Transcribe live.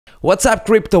What's up,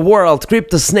 crypto world?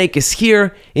 CryptoSnake is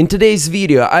here. In today's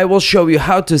video I will show you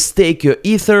how to stake your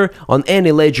Ether on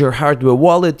any Ledger hardware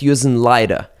wallet using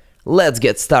Lido. Let's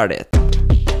get started.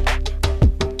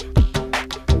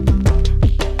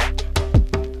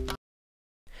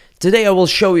 Today I will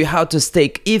show you how to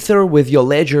stake Ether with your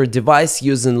Ledger device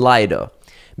using Lido.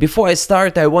 Before I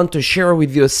start, I want to share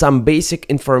with you some basic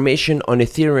information on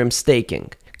Ethereum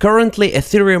staking. Currently,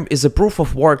 Ethereum is a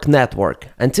proof-of-work network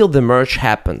until the merge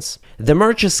happens. The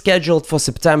merge is scheduled for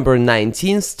September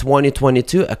 19th,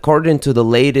 2022 according to the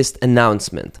latest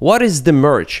announcement. What is the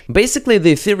merge? Basically,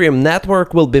 the Ethereum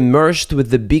network will be merged with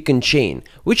the Beacon chain,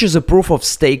 which is a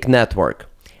proof-of-stake network.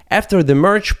 After the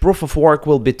merge, proof-of-work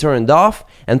will be turned off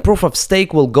and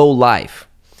proof-of-stake will go live.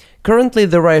 Currently,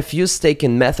 there are a few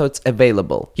staking methods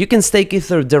available. You can stake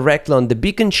Ether directly on the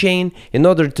Beacon chain. In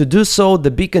order to do so, the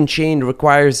Beacon chain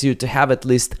requires you to have at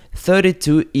least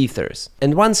 32 Ethers.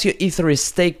 And once your Ether is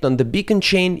staked on the Beacon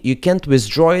chain, you can't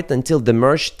withdraw it until the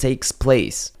merge takes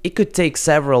place. It could take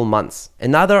several months.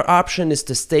 Another option is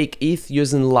to stake ETH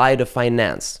using Lido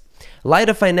Finance.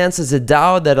 Lido Finance is a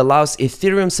DAO that allows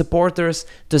Ethereum supporters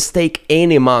to stake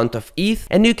any amount of ETH,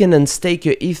 and you can unstake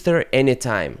your Ether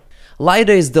anytime.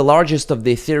 Lido is the largest of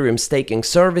the Ethereum staking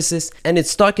services, and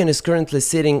its token is currently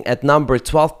sitting at number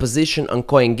 12 position on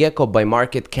CoinGecko by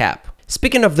market cap.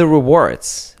 Speaking of the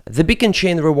rewards, the Beacon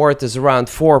chain reward is around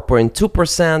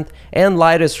 4.2% and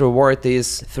Lido's reward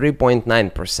is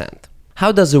 3.9%.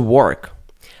 How does it work?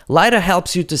 Lido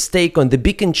helps you to stake on the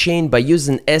Beacon chain by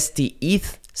using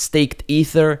STETH, staked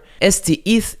Ether.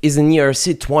 STETH is an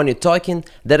ERC20 token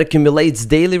that accumulates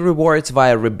daily rewards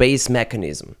via rebase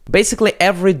mechanism. Basically,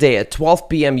 every day at 12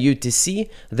 PM UTC,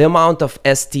 the amount of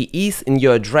STETH in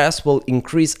your address will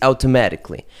increase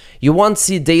automatically. You won't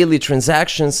see daily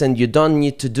transactions and you don't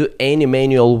need to do any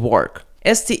manual work.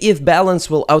 STETH balance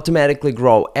will automatically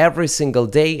grow every single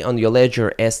day on your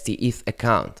Ledger STETH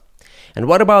account. And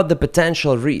what about the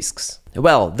potential risks?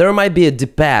 Well, there might be a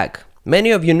depeg.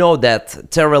 Many of you know that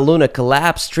Terra Luna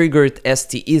collapse triggered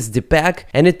STETH depeg,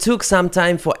 and it took some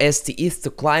time for STETH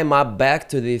to climb up back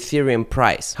to the Ethereum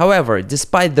price. However,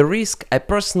 despite the risk, I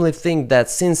personally think that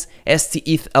since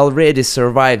STETH already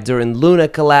survived during Luna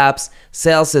collapse,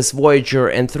 Celsius, Voyager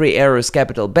and 3 Arrows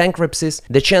Capital bankruptcies,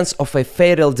 the chance of a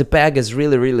fatal depeg is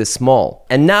really small.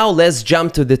 And now let's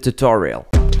jump to the tutorial.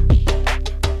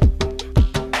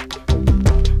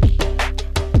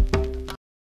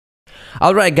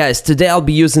 Alright guys, today I'll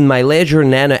be using my Ledger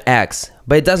Nano X,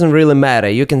 but it doesn't really matter,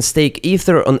 you can stake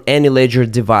Ether on any Ledger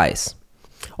device.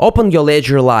 Open your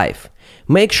Ledger Live.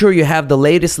 Make sure you have the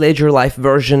latest Ledger Live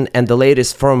version and the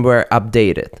latest firmware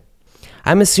updated.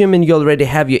 I'm assuming you already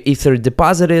have your Ether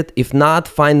deposited. If not,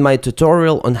 find my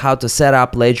tutorial on how to set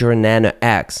up Ledger Nano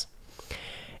X.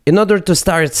 In order to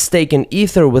start staking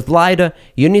Ether with Lido,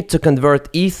 you need to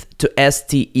convert ETH to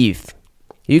STETH.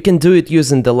 You can do it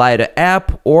using the Lido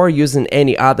app or using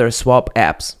any other swap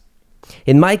apps.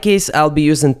 In my case, I'll be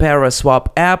using Paraswap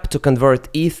app to convert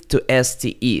ETH to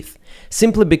STETH,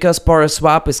 simply because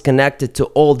Paraswap is connected to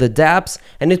all the dApps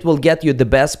and it will get you the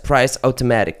best price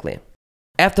automatically.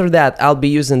 After that, I'll be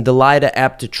using the Lido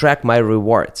app to track my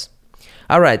rewards.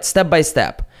 Alright, step by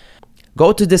step.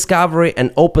 Go to Discovery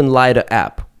and open Lido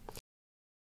app.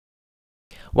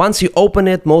 Once you open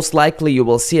it, most likely you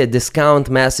will see a discount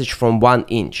message from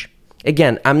 1inch.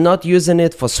 Again, I'm not using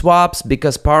it for swaps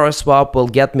because Paraswap will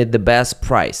get me the best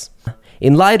price.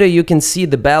 In Lido you can see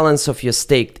the balance of your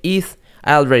staked ETH.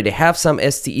 I already have some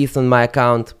STETH on my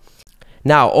account.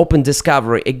 Now open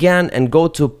Discovery again and go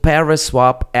to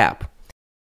Paraswap app.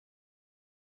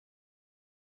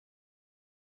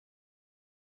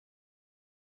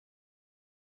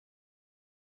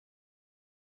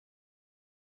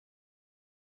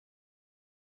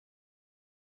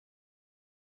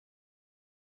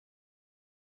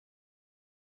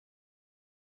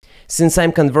 Since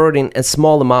I'm converting a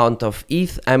small amount of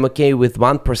ETH, I'm okay with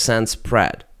 1%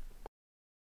 spread.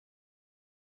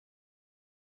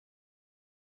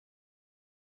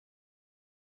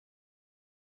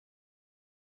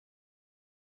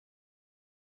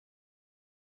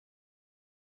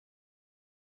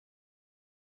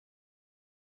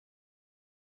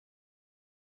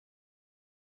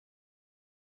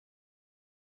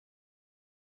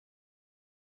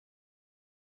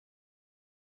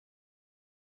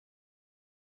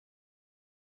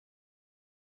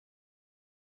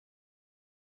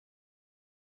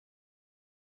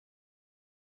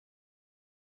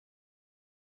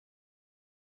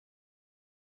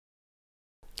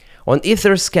 On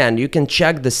Etherscan, you can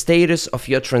check the status of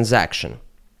your transaction.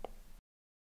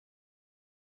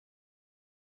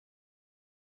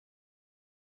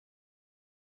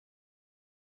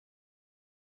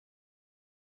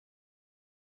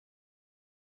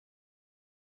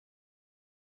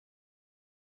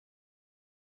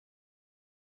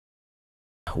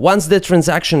 Once the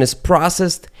transaction is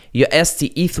processed, your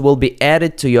ETH will be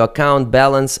added to your account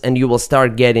balance and you will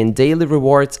start getting daily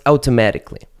rewards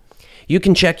automatically. You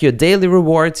can check your daily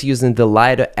rewards using the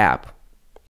Lido app.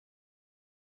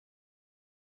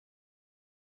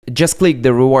 Just click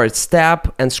the Rewards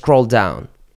tab and scroll down.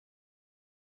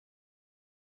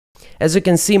 As you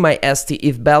can see, my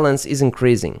ETH balance is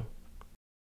increasing.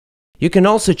 You can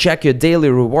also check your daily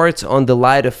rewards on the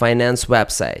Lido Finance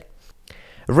website.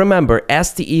 Remember,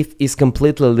 ETH is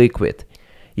completely liquid.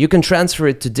 You can transfer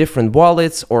it to different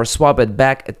wallets or swap it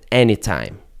back at any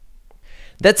time.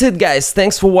 That's it guys,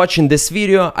 thanks for watching this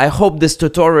video. I hope this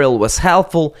tutorial was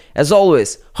helpful. As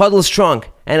always, hodl strong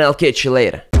and I'll catch you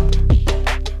later.